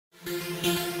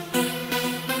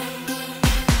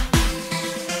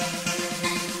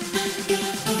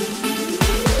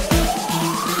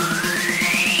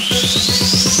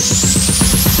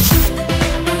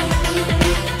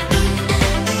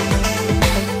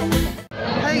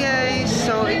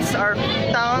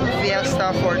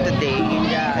for today.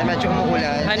 And medyo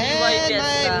umuulan. And my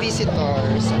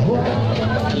visitors.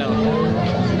 Hello.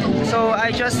 So,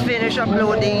 I just finished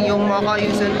uploading yung Mocha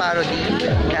Yusun parody.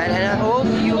 And I hope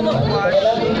you watch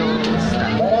those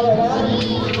stuff.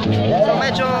 So,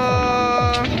 medyo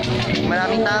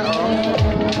maraming tao.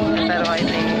 Pero I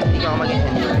think hindi ko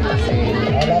mag-enjoy kasi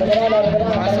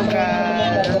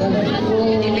masugal,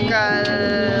 typical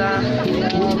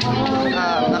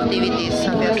activities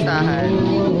sa fiestahan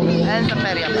and sa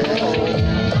perya pala.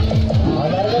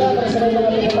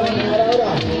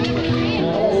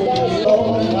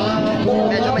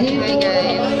 Medyo maingay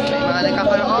guys, may mga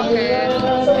nagkakaraoke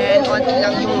and konti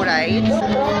lang yung rides.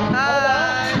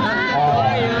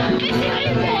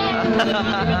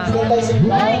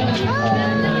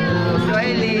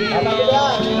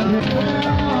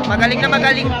 Magaling na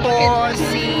magaling po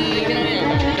si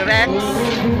Rex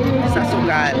sa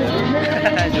sugal.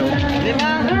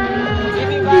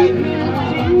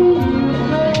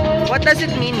 What does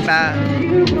it mean ba?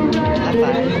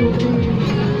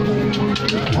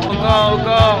 Go,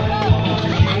 go.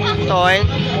 Toy.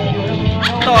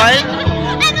 Toy.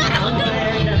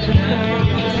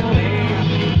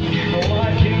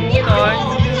 Toy.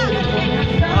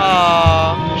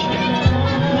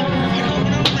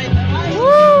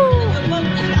 Woo!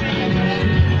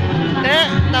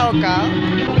 Tawag ka?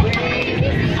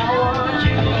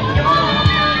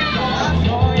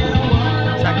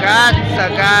 Sagad,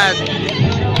 sagad.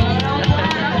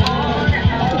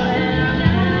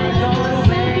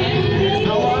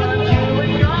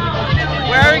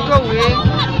 Where are you going?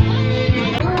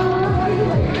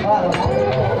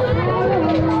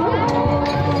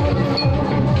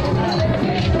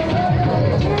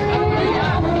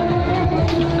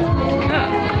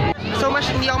 So,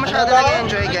 hindi ako masyado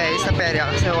nag-enjoy guys sa perya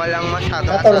kasi walang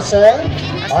masyado 14?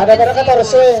 Ada para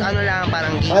 14. Ano lang,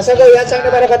 parang Masa ko yan sang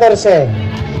para 14?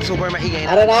 super maingay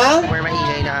na. Ano na? Super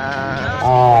maingay na.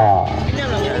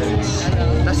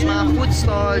 Tapos mga food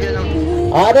stall, yun ang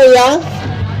Ano yan?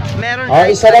 meron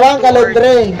isa na lang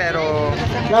kalendre. pero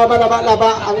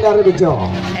Laba-laba ang video.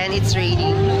 and it's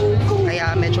raining.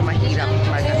 Kaya medyo mahirap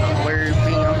we're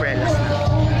bringing umbrellas na.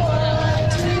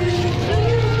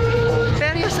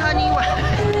 Pero sa Haniwa,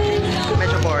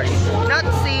 medyo boring. Not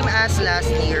same as last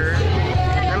year,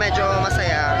 na medyo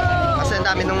masaya. Kasi ang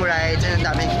dami ng rides and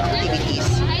ang dami ng activities.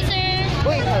 Hi, sir.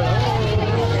 Uy, hello.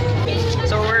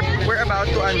 So we're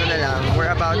about to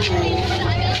we're about to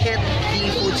hit the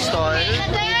food stall.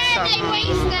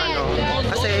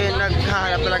 Kasi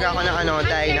naghahanap talaga ako ng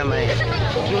dynamite.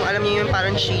 Yung alam niyo yung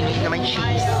parang chili na may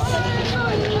cheese.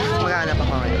 Maghahanap ako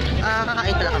ngayon.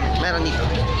 Kakain pala kami. Meron dito.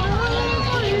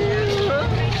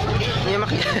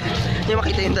 Hindi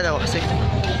makita yung dalawa kasi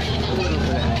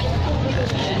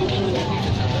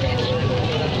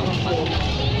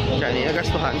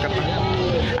nagastuhan ka pa.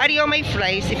 Ariyo, may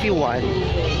fries if you want.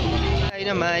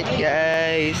 Dynamite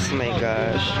guys. My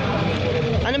gosh.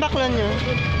 Ano baklan nyo?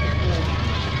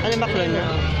 Ano baklan nyo?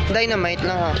 Dynamite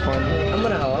lang ako. Ano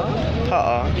na ako?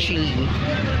 Oo, chili.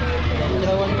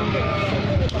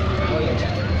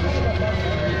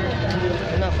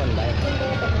 Ano ako ba?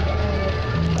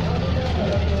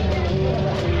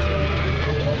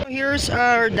 Here's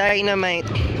our dynamite.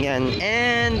 Yan.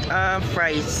 And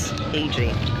fries.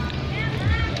 AJ.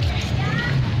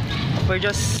 We're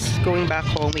just going back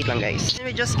home. Wait lang guys.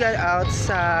 We just got out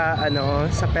sa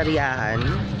sa peryahan.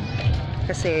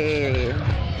 Kasi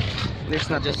there's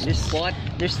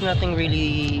nothing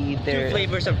really there. Two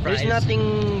flavors of fries. There's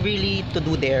nothing really to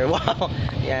do there. Wow.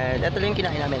 Yan. Ito lang yung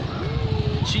kinain namin.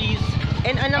 Cheese.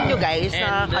 And alam nyo guys,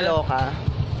 nakakaloka.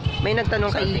 May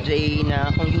nagtanong kay EJ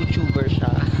na kung YouTuber siya.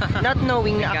 Not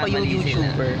knowing na ako yung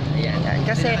YouTuber. Ayan.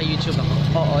 Kasi YouTube ako.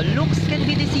 Oo, looks can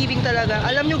be deceiving talaga.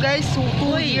 Alam nyo guys,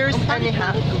 2 years and a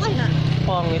half.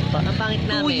 Pangit pa. Ang pangit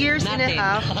namin. 2 years and a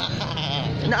half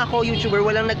na ako YouTuber.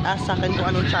 Walang nag-ask sa akin kung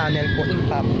anong channel ko in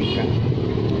public.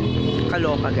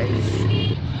 Kaloka guys.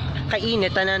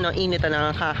 Kainitan na initan na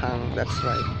ang kahang. That's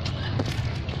right.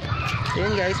 So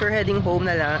yun guys, we're heading home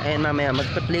na lang. And mamaya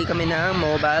magpa-play kami ng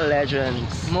Mobile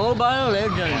Legends. Mobile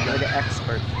Legends. We're the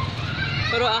expert.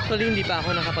 Pero actually, hindi pa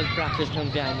ako nakapag-practice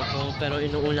ng piano ko. Pero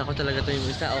inuuna ko talaga ito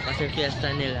yung isa. O kasi fiesta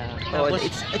nila. Tapos,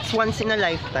 it's once in a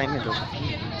lifetime.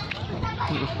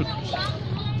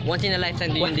 once in a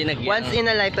lifetime din yung dinagyan. Once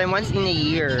in a lifetime, once in a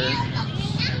year.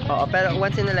 Oo, pero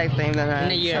once in a lifetime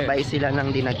na sabay sila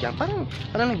ng dinagyan.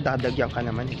 Parang nagdadagyan ka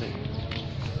naman ito.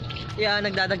 Yeah,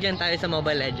 nagdadagyan tayo sa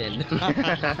Mobile Legend.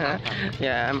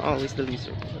 Yeah, I'm always the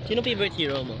loser. Sino favorite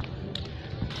hero mo?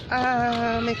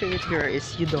 My favorite hero is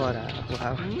Eudora.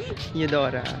 Wow.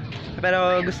 Eudora.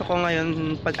 Pero gusto ko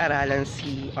ngayon pag-aralan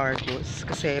si Argus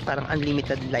kasi parang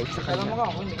unlimited life sa kanya.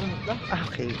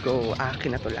 Okay, go.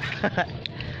 Akin na to lahat.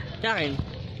 Sa akin,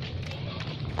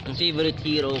 ang favorite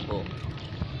hero ko,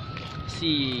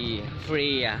 si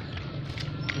Freya.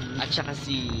 At saka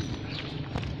si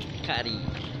Kari.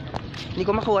 Hindi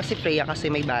ko makuha si Freya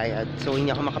kasi may bayad. So, hindi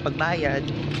ako makapagbayad.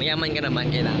 Mayaman ka naman,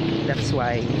 kailangan. That's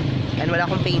why. And wala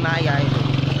akong pay maya.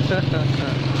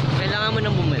 Kailangan mo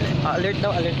nang bumili. Alert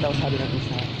daw, sabi ng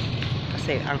isa.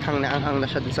 Kasi anghang na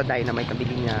siya dun sa dynamite na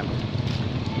bilhin niya.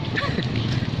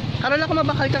 Karol ako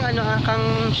mabakal kang kang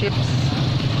chips.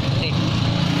 Okay.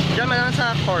 Diyan man lang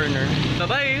sa corner.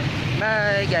 Bye-bye!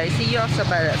 Bye guys, see you sa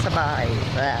bahay.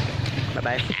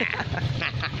 Bye-bye.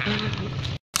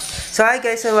 So hi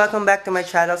guys and welcome back to my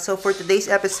channel. So for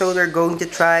today's episode, we're going to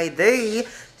try the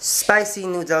spicy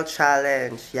noodle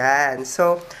challenge. Yan.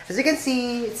 So as you can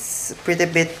see, it's pretty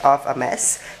bit of a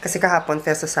mess. Kasi kahapon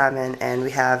festa sa amin and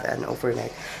we have an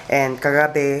overnight. And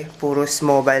kagabi, puros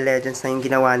Mobile Legends na yung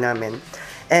ginawa namin.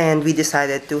 And we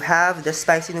decided to have the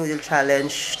spicy noodle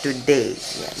challenge today.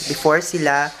 Yan. Before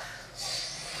sila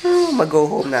mag-go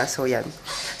home na. So yan.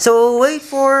 So wait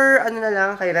for ano na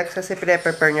lang kay Rex kasi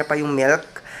prepare niya pa yung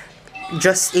milk.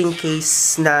 Just in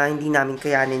case na hindi namin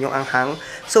kayanin yung anghang.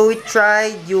 So, we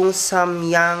tried yung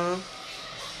samyang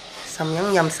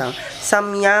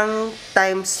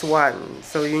times 1.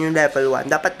 So, yun yung level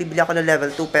 1. Dapat bibili ako ng level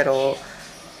 2 pero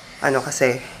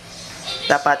kasi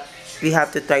dapat we have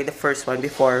to try the first one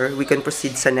before we can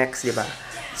proceed sa next, diba?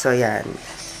 So, yan.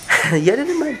 Yan na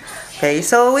naman. Okay,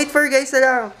 so wait for guys na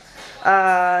lang.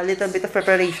 Little bit of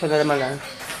preparation na naman lang.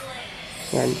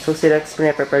 Yan. So, si Rex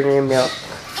prepare niya yung milk.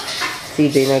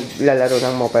 CJ naglalaro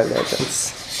ng Mobile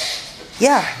Legends.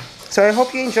 Yeah. So, I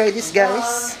hope you enjoy this,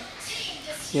 guys.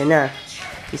 Yan na.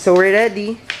 Okay, so, we're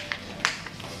ready.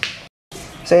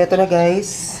 So, ito na,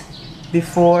 guys.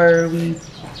 Before we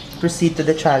proceed to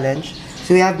the challenge.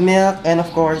 So, we have milk and, of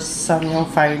course, some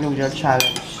yung fire noodle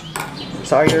challenge.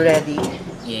 So, are you ready?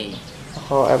 Yay.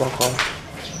 Ako, ewan ko.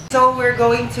 So, we're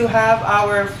going to have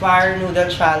our fire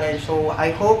noodle challenge. So,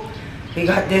 I hope we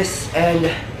got this and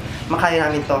makaya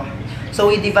namin to. So,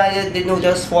 we divided the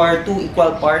noodles for 2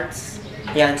 equal parts.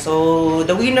 Yan. So,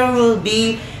 the winner will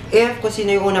be if kung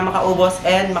sino yung una makaubos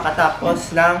and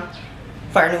makatapos ng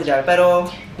fire noodle. Pero,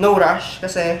 no rush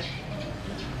kasi,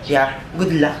 yeah,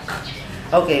 good luck.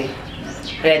 Okay.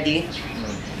 Ready?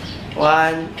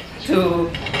 1, 2,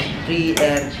 3,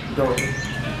 and go.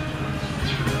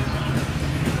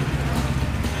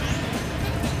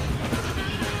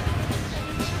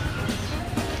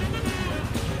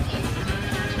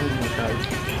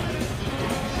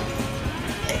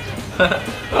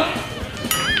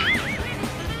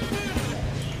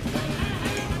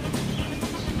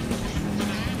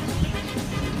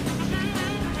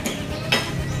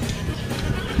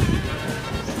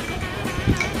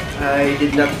 I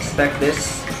did not expect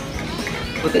this.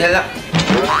 Buti na lang.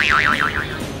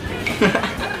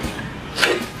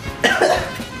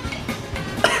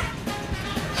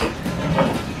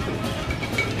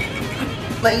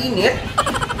 Mainit.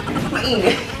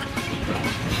 Mainit.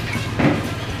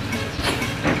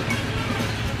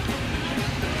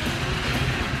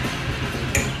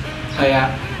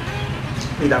 Kaya,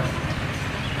 wait lang.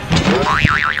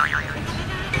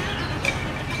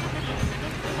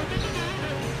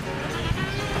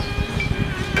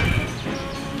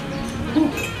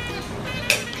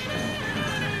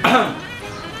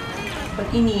 Ba't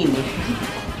iniinit?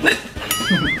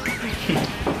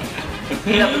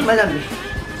 Dapat malamig.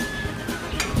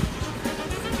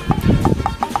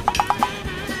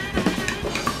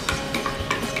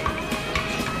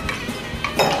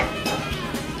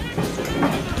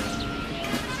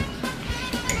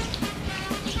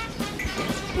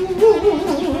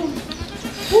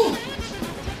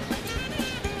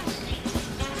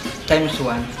 Times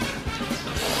 1.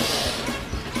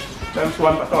 Times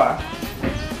 1 pa to ah.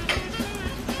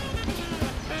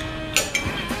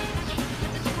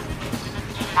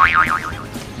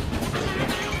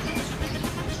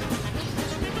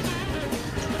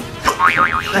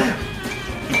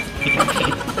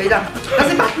 Wait lang.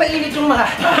 Kasi bakit mainit yung mga...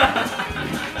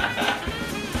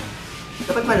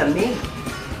 Dapat malamig.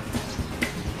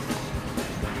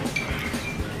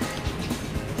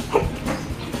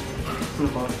 Ano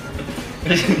po?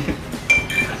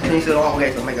 Sinisulong ako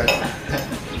guys, oh my god.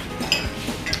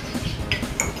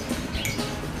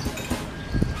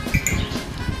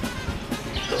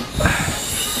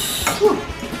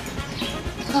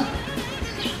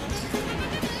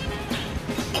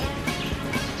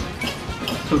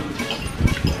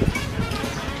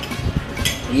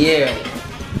 Yeah.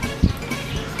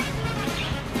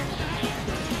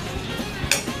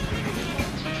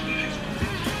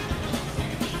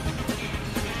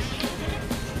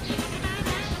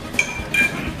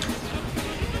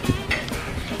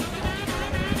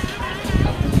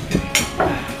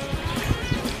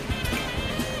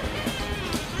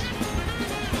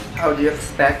 How do you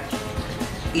expect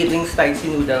eating spicy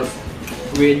noodles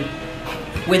with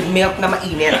milk na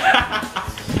mainit?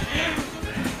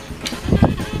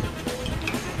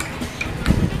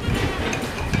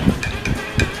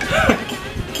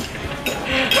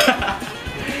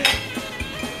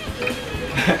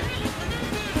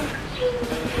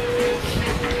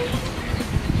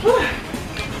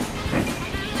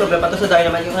 Sobra pa to sa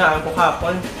dynamite yung naan ko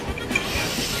kapon.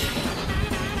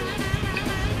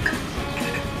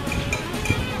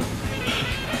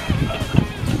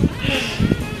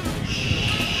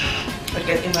 I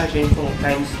can't imagine kung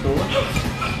times 2.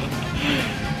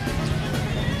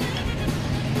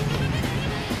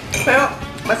 Pero,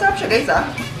 masarap siya guys ah.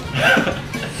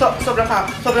 Sobrang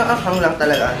anghang lang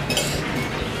talaga.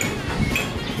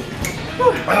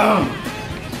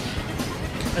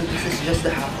 And this is just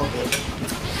the half of it.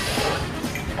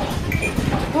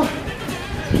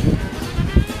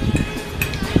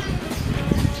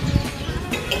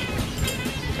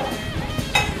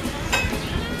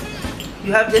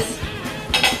 You have this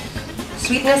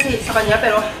sweetness sa kanya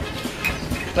pero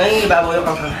may ibabaw yung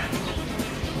anghang.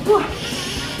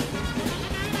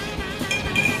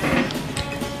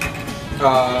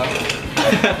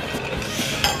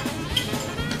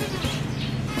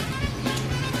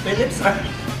 My lips are...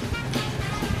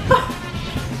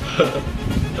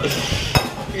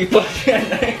 Ipos yan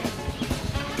ay.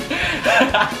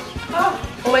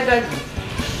 Oh my god.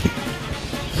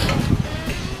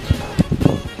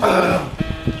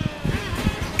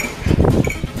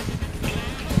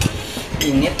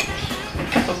 Init.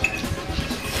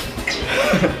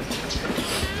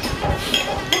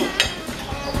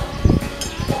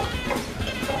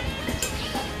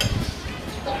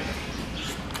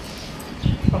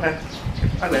 Okay.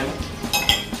 Ayun.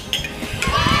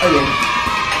 Ayun.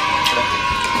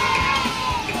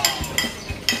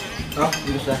 Oh,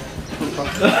 bisa.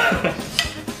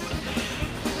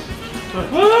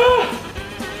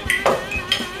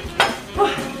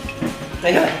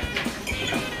 Ayun.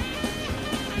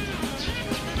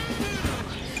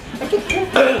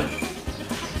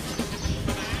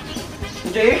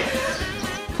 Jay?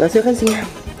 As you can see,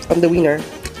 I'm the winner.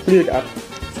 Cleared up.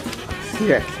 Si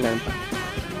Rex na pa.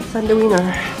 I'm the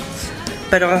winner.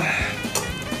 Pero,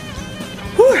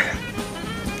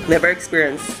 never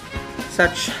experienced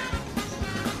such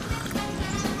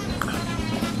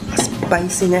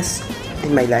spiciness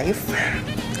in my life.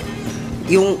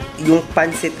 Yung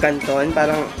pancit canton,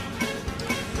 parang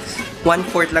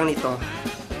 1/4 lang nito.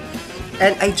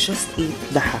 And I just ate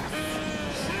the half.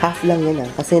 Half lang yan ah.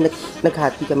 Kasi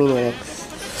naghati kami ni Rex.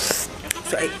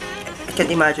 So I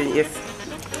can't imagine if...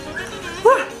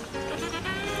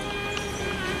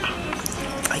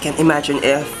 I can't imagine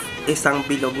if isang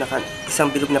bilog na pack.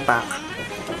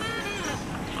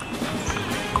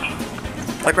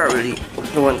 I probably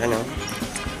won't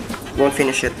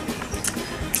finish it.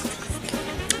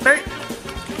 But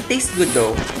it tastes good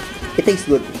though. It tastes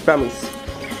good, promise.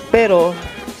 Pero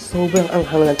sobrang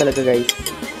anghang lang talaga guys.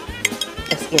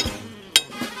 As in,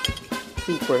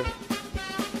 super.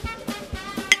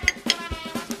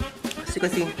 As you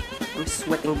can see, I'm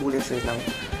sweating bullets right now.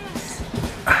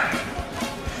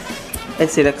 And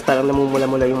si Rex parang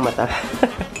namumula-mula yung mata.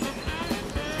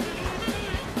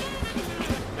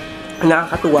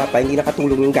 Nakakatuwa pa, hindi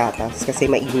nakatulong yung gatas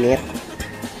kasi mainit.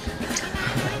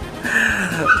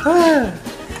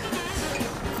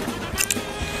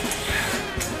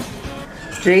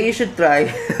 Jay, you should try.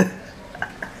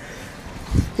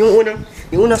 yung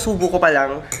unang subo ko pa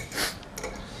lang,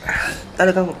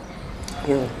 talagang,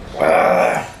 yun,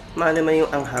 maano naman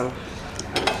yung anghang.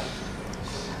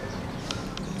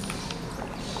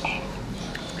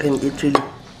 And it really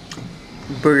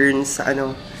burns sa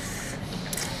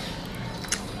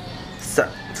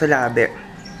sa labi.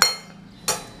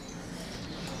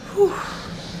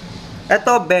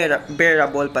 Ito,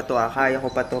 bearable pa to ah. Kaya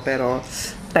ko pa to. Pero,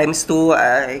 times 2,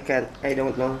 I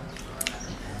don't know.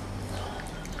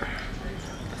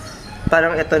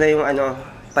 Parang ito na yung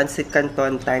pancit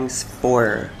canton times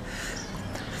 4.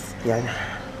 Yan.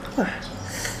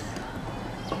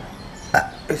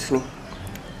 Excuse me.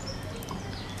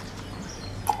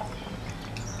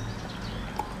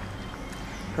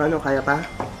 Ano, kaya pa?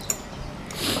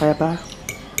 Kaya pa?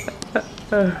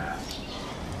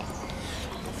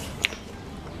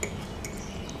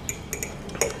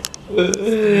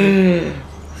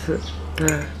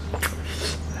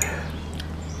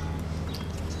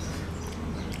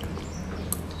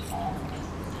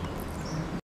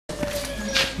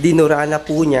 Dinura na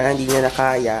po niya, hindi niya na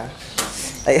kaya.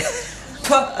 Ay.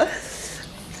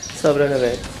 Sobra na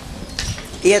rin.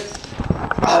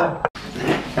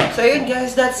 So yun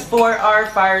guys, that's for our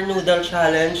fire noodle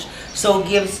challenge. So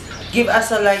give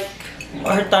us a like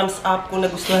or thumbs up kung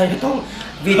nagustuhan nyo itong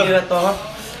video na to.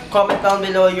 Comment down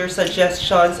below your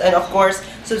suggestions. And of course,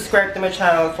 subscribe to my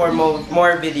channel for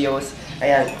more videos.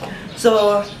 Ayan.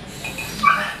 So,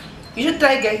 you should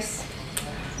try guys.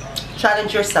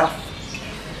 Challenge yourself.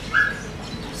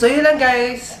 So yun lang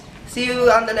guys. See you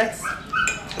on the next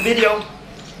video.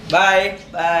 Bye.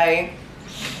 Bye.